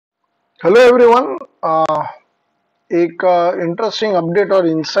Hello everyone. एक interesting update और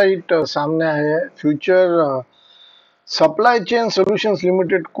insight सामने आया है। Future supply chain solutions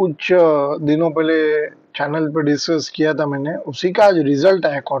limited कुछ दिनों पहले चैनल पे डिस्कस किया था मैंने, उसी का आज रिजल्ट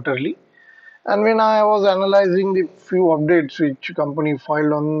आया quarterly. And when I was analysing the few updates which company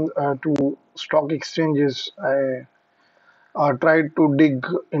filed on to stock exchanges, I tried to dig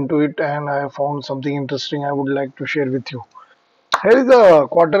into it and I found something interesting I would like to share with you. Here is the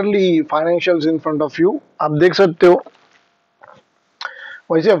quarterly financials in front of you. आप देख सकते हो।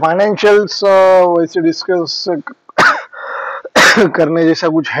 वैसे financials वैसे discuss करने जैसा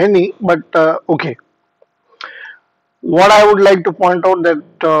कुछ है नहीं, but okay, what I would like to point out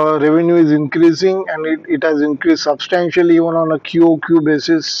that revenue is increasing and it has increased substantially even on a QOQ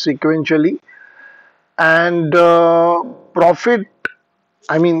basis sequentially, and profit,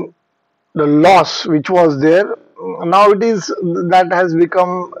 I mean the loss which was there, now it is that has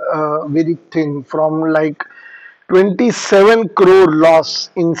become very thin from like 27 crore loss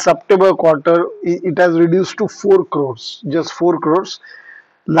in September quarter. It has reduced to 4 crores, just 4 crores.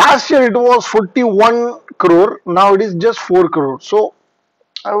 Last year it was 41 crore, now it is just 4 crore. So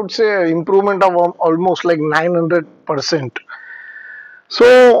I would say improvement of almost like 900%. So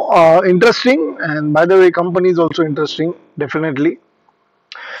interesting, and by the way company is also interesting definitely.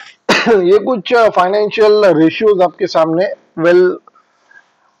 ये कुछ financial ratios आपके सामने। Well,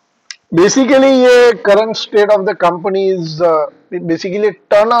 basically ये current state of the company is, basically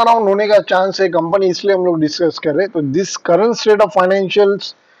turn around होने का chance है company, इसलिए हम लोग डिस्कस कर रहे हैं। तो this current state of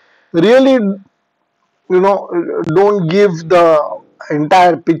financials really don't give the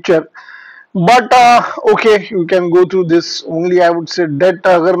entire picture, but okay, you can go through this. Only I would say debt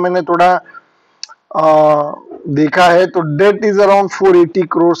अगर मैंने थोड़ा देखा है तो डेट इज अराउंड 480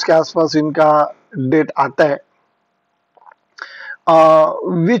 करोड़ के आसपास इनका डेट आता है,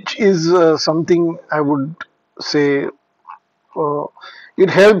 which is something I would say uh, it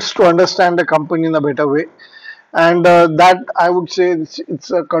helps to understand the company in a better way, and that I would say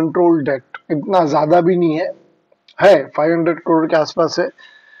it's a controlled debt. इतना ज्यादा भी नहीं है 500 करोड़ के आसपास है,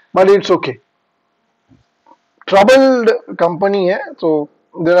 but it's okay. Troubled company है, तो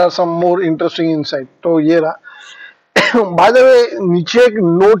there are some more interesting insight. तो ये रहा। बाय द वे नीचे एक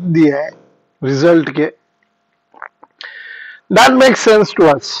नोट दिया है रिजल्ट के, that makes sense to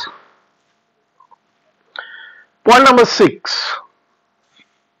us. Point number 6.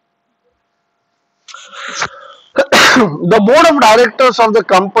 The board of directors of the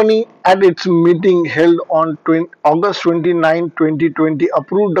company at its meeting held on August 29, 2020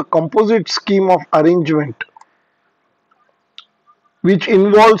 approved the composite scheme of arrangement which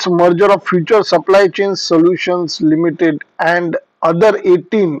involves merger of Future Supply Chain Solutions Limited and other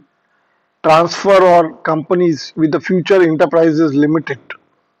 18 transfer or companies with the Future Enterprises Limited.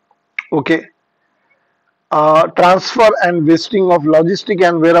 Okay. Transfer and vesting of logistic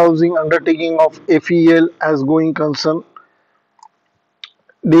and warehousing undertaking of FEL as going concern.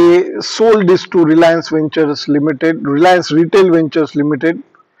 They sold this to Reliance Ventures Limited, Reliance Retail Ventures Limited.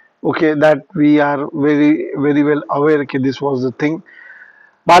 Okay, that we are very well aware that this was the thing.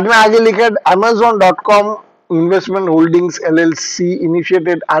 बाद में आगे लिखा Amazon.com Investment Holdings LLC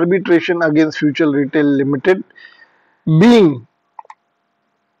initiated arbitration against Future Retail Limited, being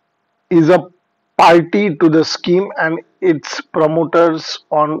is a party to the scheme and its promoters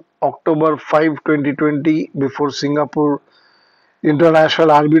on October 5, 2020 before Singapore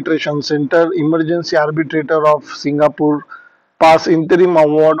International Arbitration Center. Emergency Arbitrator of Singapore pass interim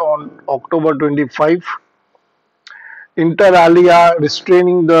award on October 25. Inter alia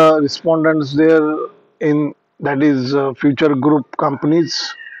restraining the respondents there in, that is future group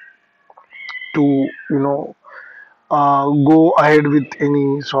companies, to go ahead with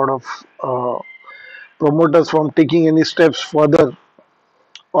any sort of promoters from taking any steps further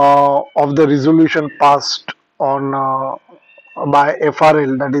of the resolution passed on by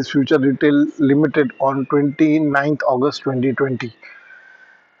FRL, that is Future Retail Limited, on 29th August 2020.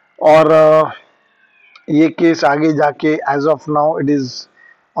 और ये case आगे जाके as of now it is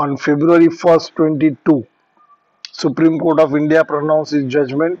on February 1st 22, Supreme Court of India pronounced its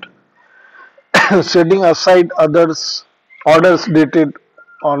judgment setting aside orders dated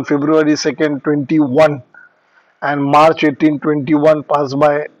on February 2nd 21 and March 18 21 passed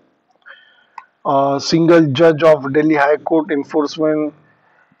by a single judge of Delhi High Court. Enforcement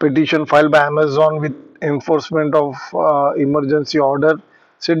petition filed by Amazon with enforcement of emergency order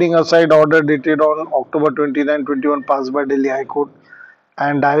setting aside order dated on October 29 21 passed by Delhi High Court,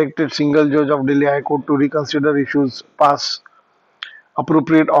 and directed single judge of Delhi High Court to reconsider issues, pass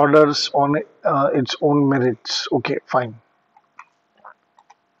appropriate orders on its own merits. Okay, fine.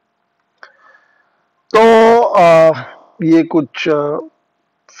 ये कुछ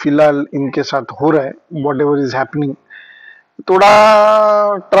फिलहाल इनके साथ हो रहा है, what ever is happening.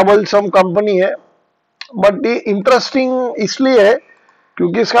 थोड़ा troublesome company है, बट ये इंटरेस्टिंग इसलिए है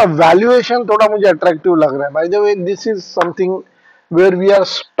क्योंकि इसका वैल्यूएशन थोड़ा मुझे अट्रैक्टिव लग रहा है। By the way, this is something where we are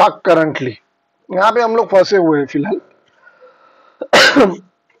stuck currently. यहाँ पे हम लोग फंसे हुए हैं फिलहाल।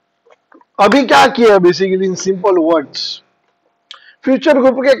 अभी क्या किया है basically, in simple words, future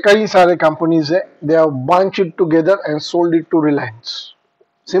group के कई सारे कंपनीज है, they have bunch it together and sold it to Reliance,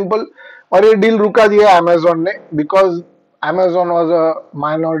 simple. और ये डील रुका दिया अमेजोन ने, because Amazon was a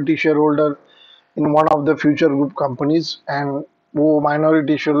minority share holder in one of the future group companies, and वो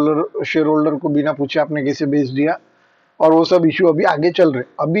माइनॉरिटी शेयर होल्डर को बिना पूछे आपने कैसे बेच दिया, और वो सब इश्यू अभी आगे चल रहे।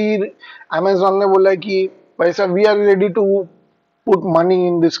 अभी अमेजोन ने बोला कि पैसा, we are ready to put money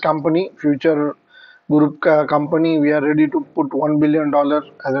in this company, future group का company, we are ready to put $1 billion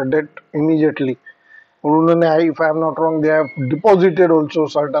as a date immediately. और उन्होंने, if I am not wrong, they have deposited also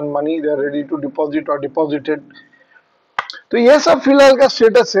certain money, they are ready to deposit और deposited. तो ये सब फिलहाल का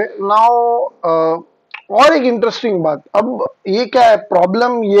status है नाउ। और एक इंटरेस्टिंग बात, अब ये क्या है,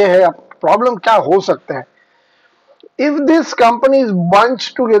 प्रॉब्लम ये है, प्रॉब्लम क्या हो सकता है, if this company is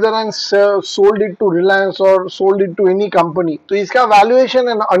bunched together and sold it to Reliance or sold it to any company, तो इसका वैल्यूएशन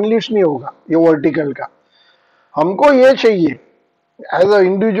है ना अनलिश नहीं होगा ये वर्टिकल का। हमको ये चाहिए as a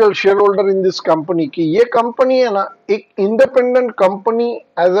individual share holder in this company कि ये कंपनी है ना एक independent company,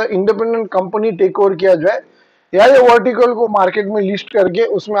 as a independent company take over किया जाए, या ये वर्टिकल को मार्केट में लिस्ट करके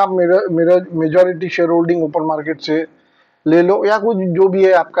उसमें आप मेरा majority share holding open market से ले लो, या कुछ जो भी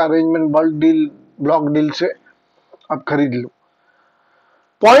है आपका arrangement, bulk deal, block deal से आप खरीद लो।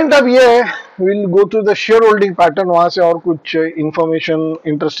 पॉइंट अब ये है, will go to the share holding pattern, वहां से और कुछ इंफॉर्मेशन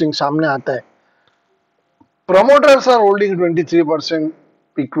इंटरेस्टिंग सामने आता है। Promoters are holding 23%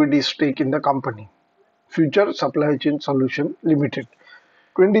 equity stake in the company, Future Supply Chain Solution Limited.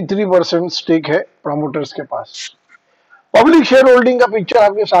 23% stake है promoters के पास। पब्लिक शेयर होल्डिंग का पिक्चर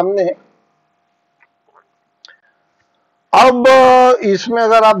आपके सामने है। अब इसमें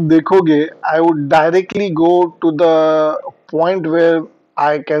अगर आप देखोगे, I would directly go to the point where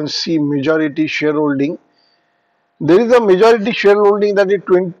I can see majority share holding. There is a majority shareholding that is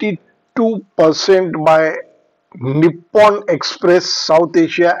 22% by Nippon Express South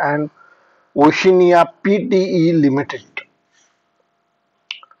Asia and Oceania PTE Limited।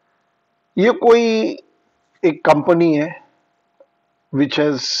 ये कोई एक कंपनी है which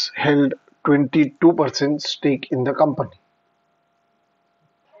has held 22% stake in the company.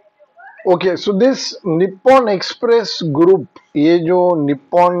 Okay, so this Nippon Express Group, ये जो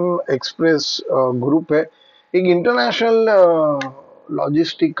Nippon Express group है, एक international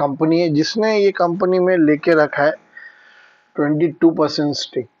logistic company है जिसने ये कंपनी में लेके रखा है 22%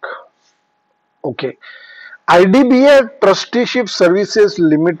 stake. Okay, IDBI trusteeship services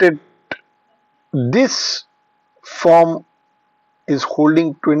limited, this form is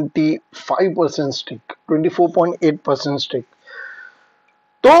holding 25% stake, 24.8% stake.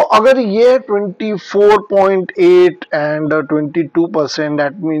 तो अगर ये 24.8 and 22%,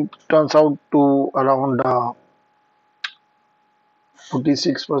 that mean turns out to around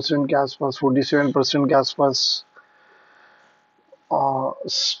 46% के आसपास, 47% के आसपास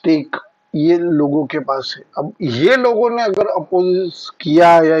स्टेक ये लोगों के पास है। अब ये लोगों ने अगर अपोज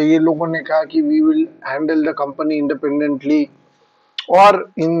किया, या ये लोगों ने कहा कि we will handle the company independently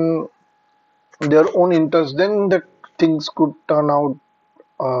और in their own interest, then the things could turn out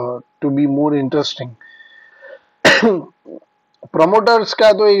to be more interesting. Promoters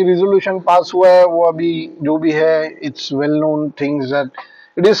का तो एक रिजोल्यूशन पास हुआ है, वो अभी जो भी है, it's well known things that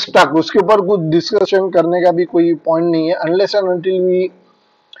it is stuck, उसके ऊपर कुछ डिस्कशन करने का भी कोई पॉइंट नहीं है, unless and until we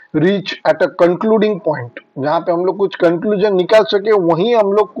reach at a concluding point, जहां पे हम लोग कुछ कंक्लूजन निकाल सके, वहीं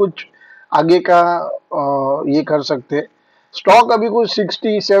हम लोग कुछ आगे का ये कर सकते। स्टॉक अभी कुछ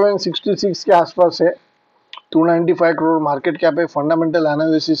 67 66 के आसपास है, 295 करोड़ मार्केट कैप है। फंडामेंटल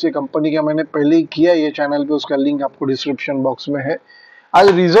एनालिसिस ये कंपनी का मैंने पहले ही किया ये चैनल पे, उसका लिंक आपको डिस्क्रिप्शन बॉक्स में है। आज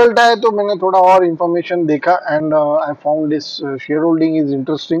रिजल्ट आए तो मैंने थोड़ा और इंफॉर्मेशन देखा, and I found this share holding is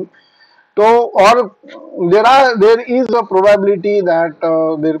interesting. तो और there is a probability that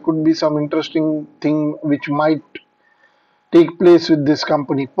there could be some interesting thing which might take place with this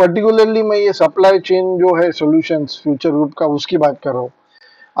company. Particularly मैं ये सप्लाई चेन जो है सॉल्यूशंस फ्यूचर ग्रुप का, उसकी बात कर रहा हूँ।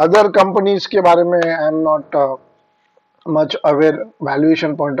 अदर कंपनीज के बारे में I am not much aware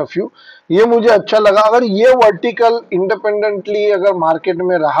valuation point of view. ये मुझे अच्छा लगा, अगर ये वर्टिकल इंडिपेंडेंटली अगर मार्केट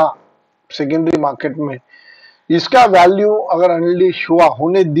में रहा, सेकेंडरी मार्केट में इसका वैल्यू अगर अनलिश हुआ,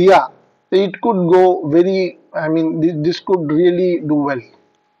 होने दिया, तो it could go very, I mean this could really do well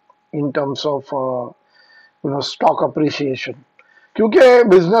in terms of stock appreciation, क्योंकि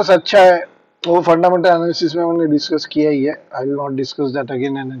बिजनेस अच्छा है। वो फंडामेंटल एनालिसिस में मैंने डिस्कस किया ही है, I will not discuss that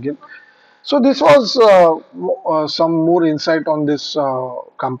again and again. So this was some more insight on this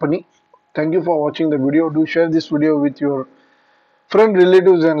company. Thank you for watching the video. Do share this video with your friend,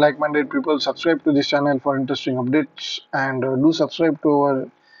 relatives, and like-minded people. Subscribe to this channel for interesting updates, and do subscribe to our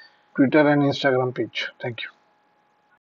Twitter and Instagram page. Thank you.